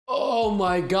Oh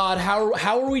my God, how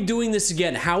are we doing this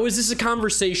again? How is this a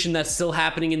conversation that's still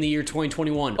happening in the year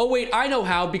 2021? Oh wait, I know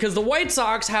how, because the White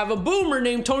Sox have a boomer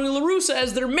named Tony La Russa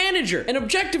as their manager. And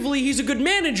objectively, he's a good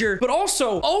manager, but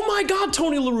also, oh my God,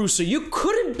 Tony La Russa, you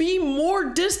couldn't be more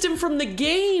distant from the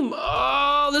game.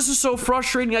 Oh, this is so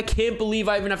frustrating. I can't believe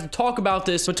I even have to talk about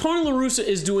this, but Tony La Russa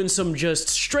is doing some just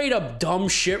straight up dumb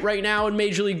shit right now in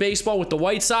Major League Baseball with the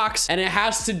White Sox, and it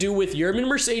has to do with Yermin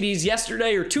Mercedes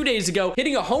yesterday or 2 days ago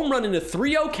hitting a home run in a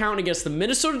 3-0 count against the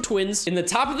Minnesota Twins in the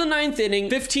top of the 9th inning,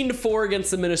 15-4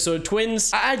 against the Minnesota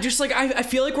Twins. I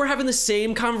feel like we're having the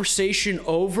same conversation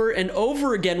over and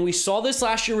over again. We saw this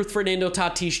last year with Fernando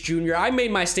Tatis Jr. I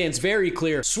made my stance very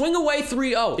clear. Swing away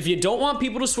 3-0. If you don't want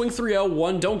people to swing 3-0,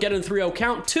 1, don't get in a 3-0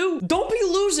 count. 2, don't be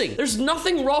losing. There's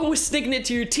nothing wrong with sticking it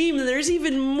to your team, and there's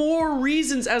even more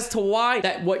reasons as to why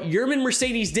that what Yermin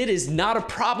Mercedes did is not a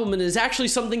problem and is actually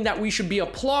something that we should be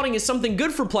applauding, is something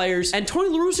good for players. And Tony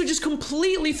La Russa just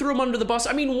completely threw him under the bus.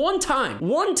 I mean, one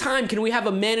time can we have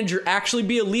a manager actually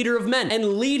be a leader of men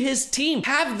and lead his team,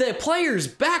 have the players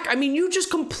back? I mean, you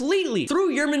just completely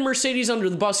threw Yermin Mercedes under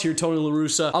the bus here, Tony La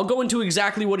Russa. I'll go into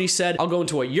exactly what he said. I'll go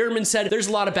into what Yermin said. There's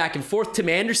a lot of back and forth. Tim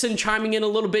Anderson chiming in a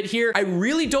little bit here. I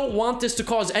really don't want this to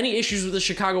cause any issues with the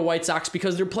Chicago White Sox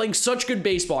because they're playing such good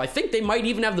baseball. I think they might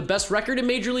even have the best record in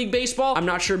Major League Baseball. I'm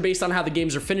not sure based on how the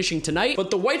games are finishing tonight,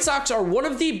 but the White Sox are one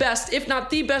of the best, if not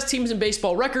the best teams in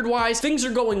baseball record-wise. Things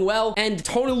are going well, and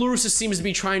Tony La Russa seems to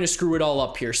be trying to screw it all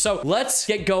up here. So let's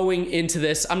get going into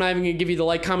this. I'm not even gonna give you the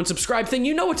like, comment, subscribe thing.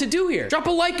 You know what to do here. Drop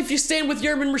a like if you stand with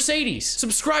Yermin Mercedes.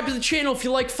 Subscribe to the channel if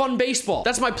you like fun baseball.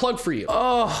 That's my plug for you.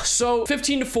 Oh, so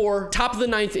 15-4, top of the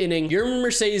 9th inning. Yermin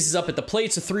Mercedes is up at the plate.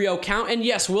 It's a 3-0 count, and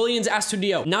yes, Willians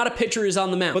Astudillo, not a pitcher, is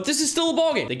on the mound, but this is still a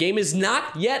ball game. The game is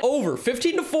not yet over.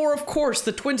 15-4, of course,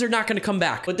 the Twins are not gonna come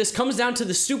back, but this comes down to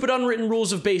the stupid unwritten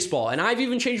rules of baseball, and I've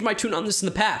even changed my tune on this in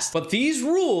the past, but these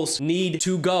rules need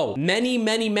to go.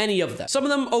 Many of them. Some of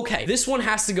them, okay. This one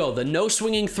has to go. The no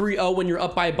swinging 3-0 when you're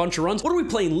up by a bunch of runs. What are we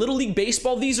playing? Little League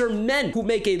Baseball? These are men who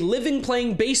make a living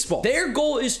playing baseball. Their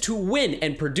goal is to win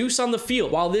and produce on the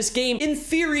field. While this game, in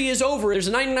theory, is over, there's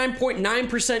a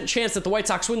 99.9% chance that the White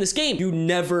Sox win this game. You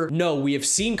never know. We have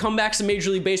seen comebacks in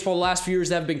Major League Baseball the last few years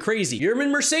that have been crazy.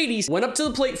 Yermin Mercedes went up to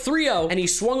the plate 3-0 and he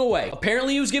swung away.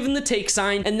 Apparently, he was given the take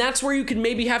sign, and that's where you can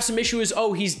maybe have some issue is,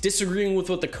 oh, he's disagreeing with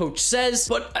what the coach says,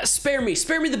 but spare me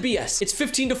the BS. It's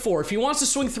 15-4. If he wants to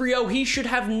swing 3-0, he should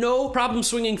have no problem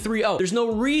swinging 3-0. There's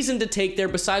no reason to take there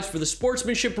besides for the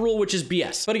sportsmanship rule, which is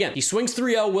BS. But again, he swings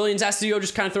 3-0. Willians Astudillo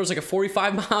just kind of throws like a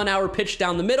 45-mile-an-hour pitch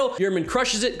down the middle. Yermin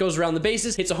crushes it, goes around the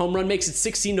bases, hits a home run, makes it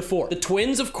 16-4. The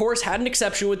Twins, of course, had an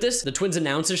exception with this. The Twins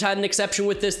announcers had an exception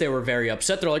with this. They were very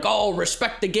upset. They're like, oh,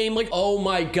 respect the game. Like, oh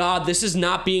my God, this is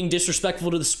not being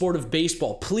disrespectful to the sport of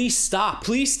baseball. Please stop.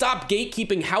 Please stop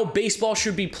gatekeeping how baseball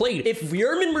should be played. If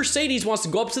Yermin Mercedes wants to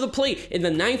go up to the plate in the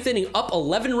 9th inning, up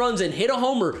 11 runs and hit a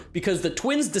homer because the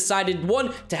Twins decided,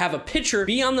 1, to have a pitcher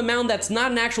be on the mound that's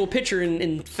not an actual pitcher and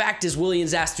in fact is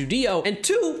Willians Astudillo, and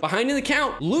 2, behind in the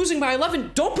count, losing by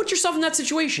 11, don't put yourself in that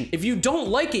situation. If you don't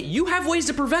like it, you have ways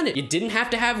to prevent it. You didn't have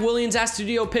to have Willians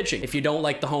Astudillo pitching if you don't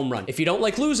like the home run. If you don't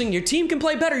like losing, your team can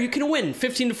play better. You can win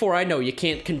 15-4. I know you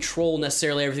can't control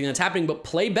necessarily everything that's happening, but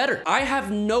play better. I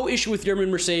have no issue with Yermin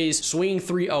Mercedes swinging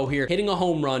 3-0 here, hitting a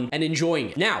home run and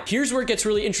enjoying it. Now, here's where it gets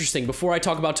really interesting before I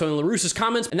talk about Tony La Russa's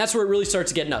comments, and that's where it really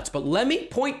starts to get nuts. But let me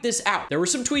point this out. There were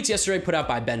some tweets yesterday put out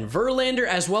by Ben Verlander,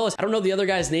 as well as, I don't know the other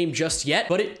guy's name just yet,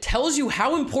 but it tells you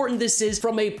how important this is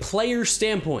from a player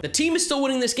standpoint. The team is still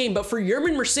winning this game, but for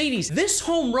Yermin Mercedes, this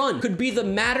home run could be the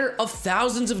matter of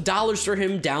thousands of dollars for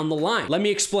him down the line. Let me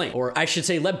explain, or I should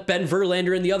say, let Ben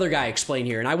Verlander and the other guy explain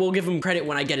here, and I will give him credit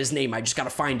when I get his name. I just gotta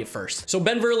find it first. So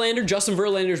Ben Verlander, Justin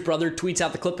Verlander's brother, tweets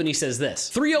out the clip and he says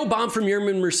this: 3-0 bomb from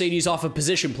Yermin Mercedes off a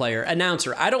position player.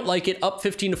 Announcer, I don't like it. Up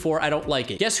 15-4, I don't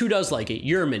like it. Guess who does like it?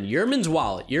 Yermin. Yermin's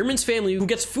wallet. Yermin's family, who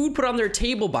gets food put on their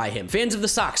table by him. Fans of the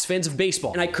Sox, fans of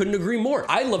baseball. And I couldn't agree more.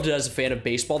 I loved it as a fan of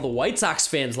baseball. The White Sox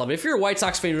fans love it. If you're a White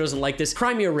Sox fan who doesn't like this,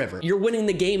 cry me a river. You're winning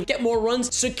the game. Get more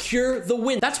runs. Secure the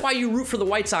win. That's why you root for the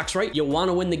White Sox, right? You want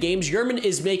to win the games. Yermin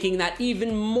is making that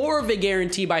even more of a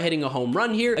guarantee by hitting a home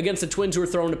run here against the Twins, who are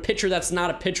throwing a pitcher that's not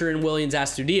a pitcher in Willians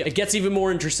Astudillo. It gets even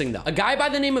more interesting though. A guy by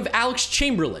the name of Alex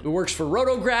Chamberlain, who works for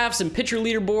Rotographs and Pitcher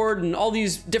Leaderboard and all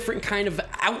these different kind of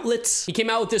outlets, he came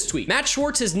out with this tweet: Matt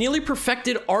Schwartz has nearly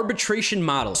perfected arbitration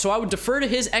model, so I would defer to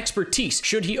his expertise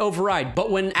should he override.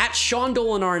 But when at Sean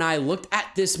Dolinar and I looked at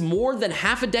this more than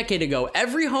half a decade ago,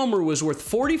 every homer was worth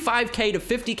 $45K to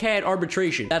 $50K at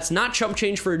arbitration. That's not chump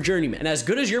change for a journeyman. And as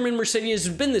good as Yermin Mercedes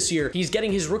has been this year, he's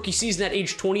getting his rookie season at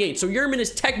age 28. So Yermin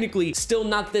is technically still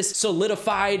not this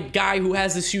solidified guy who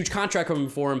has this huge contract coming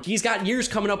for him, run. He's got years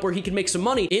coming up where he can make some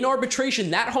money. In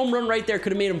arbitration, that home run right there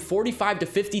could have made him $45,000 to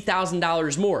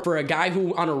 $50,000 more for a guy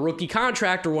who on a rookie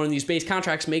contract or one of these base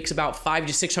contracts makes about $500,000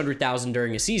 to $600,000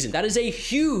 during a season. That is a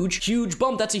huge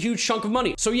bump. That's a huge chunk of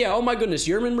money. So yeah, oh my goodness,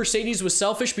 Yermin Mercedes was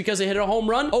selfish because they hit a home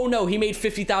run. Oh no, he made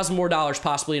 $50,000 more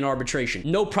possibly in arbitration.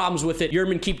 No problems with it.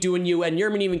 Yermin, keep doing you. And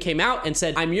Yermin even came out and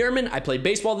said, I'm Yermin. I play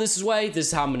baseball this way. This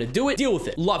is how I'm going to do it. Deal with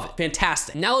it. Love it.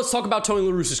 Fantastic. Now let's talk about Tony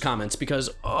La Russa's comments because,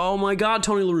 oh my God,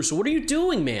 Tony La Russa, what are you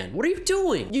doing, man? What are you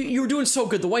doing? You were doing so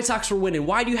good. The White Sox were winning.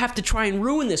 Why do you have to try and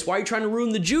ruin this? Why are you trying to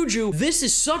ruin the juju? This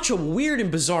is such a weird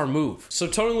and bizarre move. So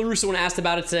Tony La Russa, when asked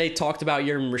about it today, talked about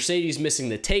Yermin Mercedes missing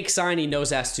the take sign. He knows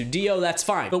that's to Dio. That's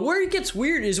fine. But where it gets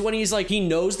weird is when he's like, he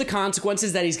knows the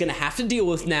consequences that he's going to have to deal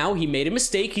with now. He made a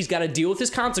mistake. He's got to deal with his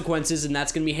consequences, and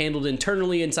that's going to be handled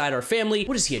internally inside our family.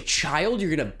 What is he, a child?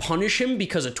 You're going to punish him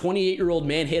because a 28-year-old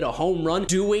man hit a home run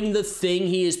doing the thing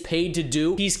he is paid to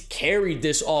do? He's carried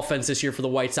this offense this year for the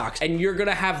White Sox, and you're going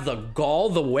to have the gall,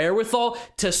 the wherewithal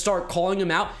to start calling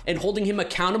him out and holding him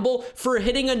accountable for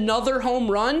hitting another home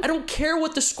run? I don't care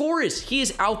what the score is. He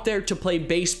is out there to play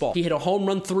baseball. He hit a home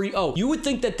run 3-0. You would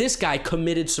think that this guy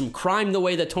committed some crime the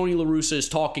way that Tony La Russa is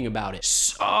talking about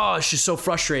it. Oh, it's just so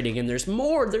frustrating. And there's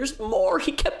more. There's more.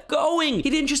 He kept going. He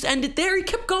didn't just end it there. He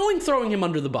kept going, throwing him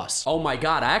under the bus. Oh my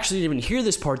God. I actually didn't even hear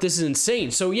this part. This is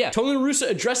insane. So yeah, Tony La Russa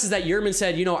addresses that Yermin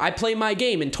said, you know, I play my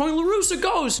game. And Tony La Russa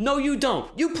goes, no, you don't.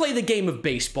 You play the game of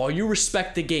baseball. You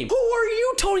respect the game. Who are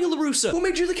you, Tony La Russa? Who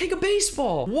made you the king of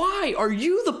baseball? Why are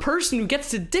you the person who gets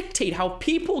to dictate how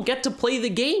people get to play the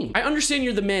game? I understand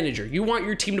you're the manager. You want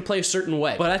your team to play a certain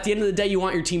way. But at the end of the day, you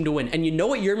want your team to win. And you know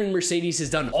what Yermin Mercedes has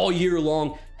done all year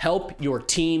long? Help your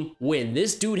team win.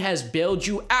 This dude has bailed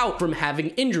you out from having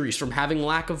injuries, from having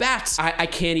lack of bats. I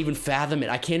can't even fathom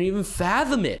it. I can't even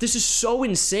fathom it. This is so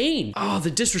insane. Oh, the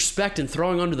disrespect and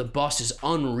throwing under the bus is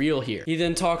unreal here. He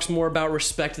then talks more about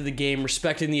respect of the game,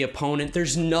 respecting the opponent.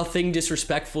 There's nothing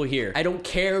disrespectful here. I don't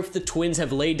care if the Twins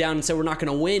have laid down and said we're not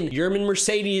gonna win. Yermin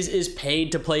Mercedes is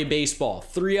paid to play baseball.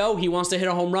 3-0, he wants to hit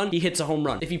a home run, he hits a home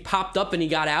run. If he popped up and he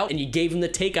got out and you gave him the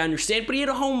take, I understand, but he hit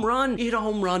a home run. He hit a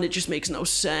home run. It just makes no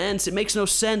sense. It makes no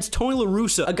sense. Tony La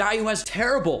Russa, a guy who has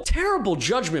terrible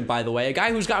judgment, by the way, a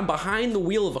guy who's gotten behind the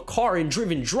wheel of a car and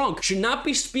driven drunk, should not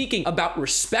be speaking about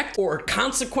respect or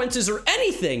consequences or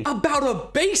anything about a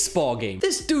baseball game.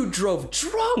 This dude drove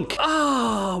drunk.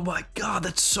 Oh my God,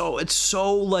 it's so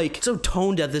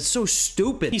tone deaf. It's so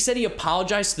stupid. He said he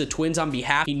apologized to the Twins on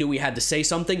behalf. He knew he had to say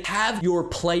something. Have your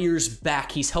players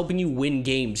back. He's helping you win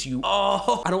games.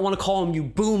 I don't want to call him you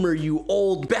boomer, you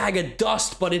old bag of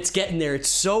dust, but it's getting there.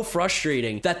 It's so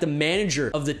frustrating that the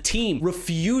manager of the team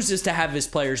refuses to have his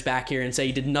players back here and say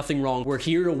he did nothing wrong. We're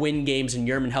here to win games and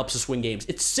Yermin helps us win games.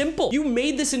 It's simple. You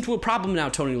made this into a problem now,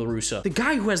 Tony La Russa. The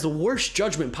guy who has the worst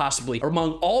judgment possibly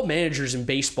among all managers in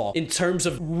baseball in terms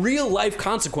of real life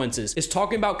consequences is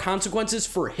talking about consequences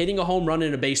for hitting a home run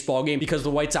in a baseball game because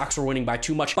the White Sox were winning by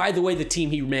too much. By the way, the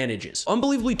team he manages.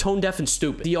 Unbelievably tone deaf and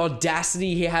stupid. The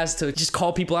audacity he has to just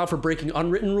call people out for breaking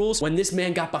unwritten rules when this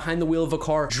man got behind the wheel of a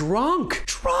car drunk.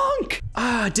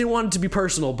 I didn't want it to be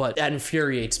personal, but that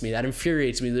infuriates me.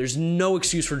 There's no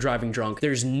excuse for driving drunk.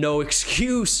 There's no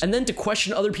excuse. And then to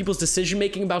question other people's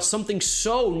decision-making about something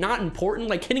so not important,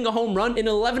 like hitting a home run in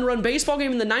an 11-run baseball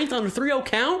game in the 9th on a 3-0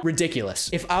 count? Ridiculous.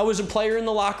 If I was a player in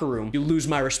the locker room, you lose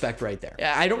my respect right there.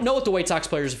 I don't know what the White Sox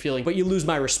players are feeling, but you lose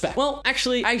my respect. Well,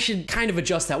 actually, I should kind of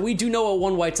adjust that. We do know what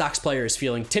one White Sox player is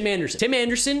feeling. Tim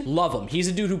Anderson, love him. He's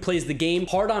a dude who plays the game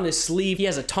hard on his sleeve. He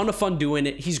has a ton of fun doing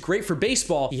it. He's great for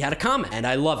baseball. He had a comment, and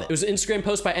I love it. It was an Instagram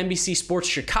post by NBC Sports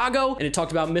Chicago, and it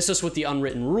talked about miss us with the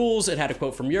unwritten rules. It had a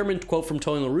quote from Yermin, quote from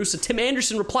Tony La Russa. Tim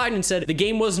Anderson replied and said, the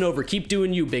game wasn't over. Keep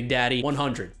doing you, Big Daddy.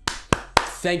 100.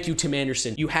 Thank you, Tim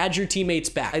Anderson. You had your teammates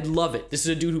back. I love it. This is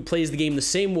a dude who plays the game the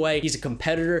same way. He's a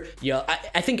competitor. Yeah,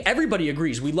 I think everybody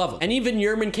agrees. We love him. And even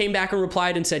Yermin came back and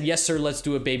replied and said, yes, sir, let's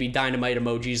do it, baby. Dynamite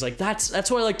emojis. Like, that's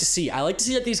what I like to see. I like to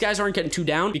see that these guys aren't getting too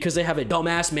down because they have a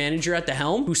dumbass manager at the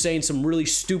helm who's saying some really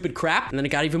stupid crap. And then it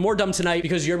got even more dumb tonight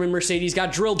because Yermin Mercedes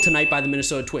got drilled tonight by the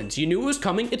Minnesota Twins. You knew it was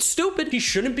coming. It's stupid. He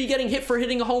shouldn't be getting hit for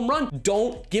hitting a home run.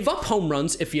 Don't give up home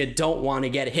runs if you don't want to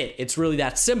get hit. It's really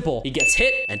that simple. He gets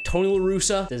hit, and Tony La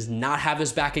Russa does not have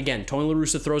his back again. Tony La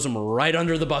Russa throws him right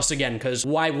under the bus again, because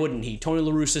why wouldn't he? Tony La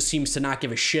Russa seems to not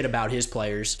give a shit about his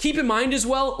players. Keep in mind as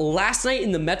well, last night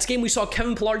in the Mets game, we saw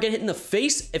Kevin Pillar get hit in the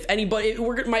face. If anybody,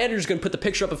 my editor's gonna put the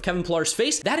picture up of Kevin Pillar's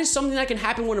face. That is something that can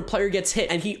happen when a player gets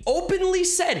hit. And he openly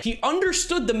said he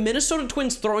understood the Minnesota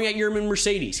Twins throwing at Yermin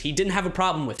Mercedes. He didn't have a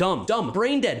problem with dumb,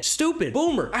 brain dead, stupid,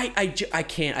 boomer. I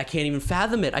can't even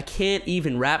fathom it. I can't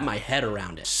even wrap my head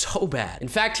around it. So bad. In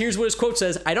fact, here's what his quote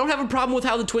says. I don't have a problem with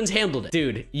how the Twins handled it.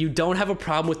 Dude, you don't have a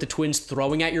problem with the Twins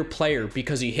throwing at your player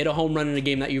because he hit a home run in a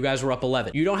game that you guys were up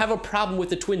 11. You don't have a problem with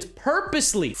the Twins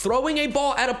purposely throwing a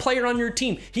ball at a player on your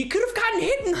team. He could have gotten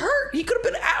hit and hurt. He could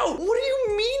have been out. What do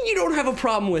you mean you don't have a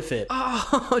problem with it?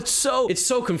 Oh, it's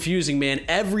so confusing, man.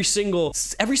 Every single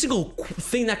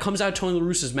thing that comes out of Tony La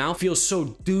Russa's mouth feels so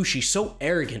douchey, so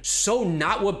arrogant, so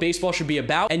not what baseball should be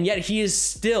about, and yet he is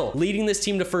still leading this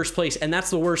team to first place, and that's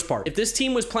the worst part. If this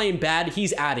team was playing bad,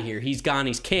 he's out of here. He's gone.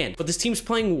 He's canned. But this team's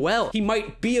playing well. He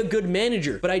might be a good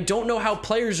manager, but I don't know how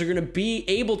players are going to be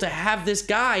able to have this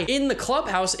guy in the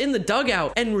clubhouse, in the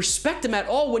dugout, and respect him at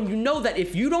all when you know that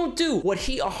if you don't do what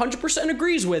he 100%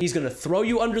 agrees with, he's going to throw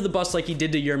you under the bus like he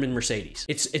did to Yermin Mercedes.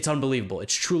 It's unbelievable.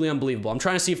 It's truly unbelievable. I'm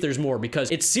trying to see if there's more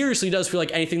because it seriously does feel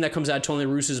like anything that comes out of Tony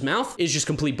La Russa's mouth is just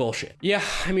complete bullshit. Yeah,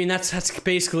 I mean, that's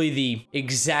basically the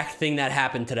exact thing that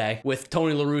happened today with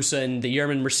Tony La Russa and the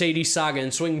Yermin Mercedes saga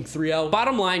and swinging 3-0.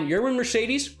 Bottom line, Yermin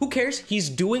Mercedes, who cares? He's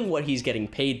doing what he's getting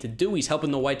paid to do. He's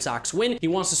helping the White Sox win. He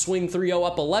wants to swing 3-0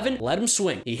 up 11. Let him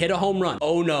swing. He hit a home run.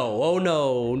 Oh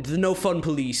no, the no fun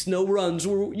police, no runs.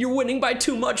 You're winning by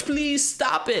too much. Please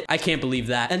stop it. I can't believe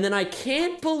that. And then I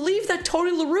can't believe that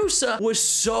Tony La Russa was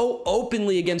so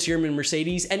openly against Yermin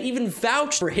Mercedes and even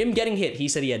vouched for him getting hit. He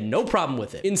said he had no problem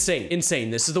with it.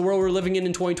 Insane. This is the world we're living in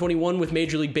 2021 with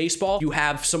Major League Baseball. You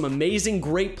have some amazing,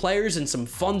 great players and some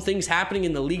fun things happening,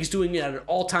 and the league's doing it at an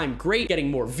all-time great,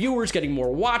 getting more viewers, getting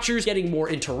more watchers, getting more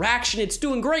interaction. It's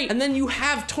doing great. And then you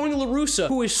have Tony La Russa,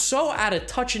 who is so out of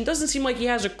touch and doesn't seem like he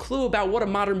has a clue about what a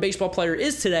modern baseball player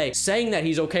is today, saying that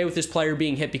he's okay with his player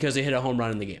being hit because they hit a home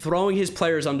run in the game, throwing his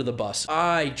players under the bus.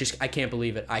 I can't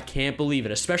believe it. I can't believe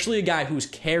it, especially a guy who's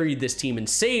carried this team and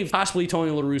saved possibly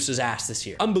Tony La Russa's ass this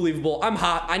year. Unbelievable. I'm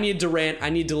hot. I need to rant. I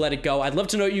need to let it go. I'd love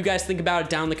to know what you guys think about it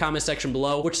down in the comment section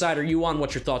below. Which side are you on?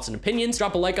 What's your thoughts and opinions?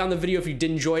 Drop a like on the video if you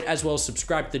did enjoy it, as well as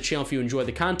subscribe to the channel if you enjoy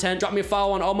the content. Drop me a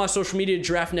follow on all my social media,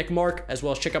 GiraffeNeckMarc, as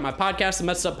well as check out my podcast, the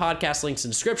Messed Up Podcast, links in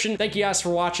the description. Thank you guys for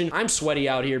watching. I'm sweaty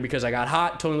out here because I got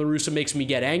hot. Tony La Russa makes me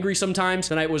get angry sometimes.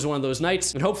 Tonight was one of those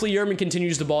nights, and hopefully Yermin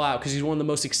continues to ball out because he's one of the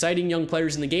most exciting young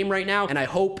players in the game right now, and I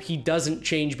hope he doesn't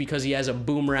change because he has a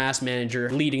boomer ass manager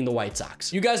leading the White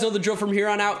Sox. You guys know the drill from here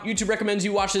on out. YouTube recommends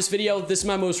you watch this video. This is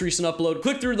my most recent upload.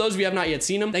 Click through those if you have not yet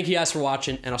seen them. Thank you guys for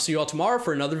watching, and I'll see you all tomorrow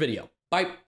for another video. Bye.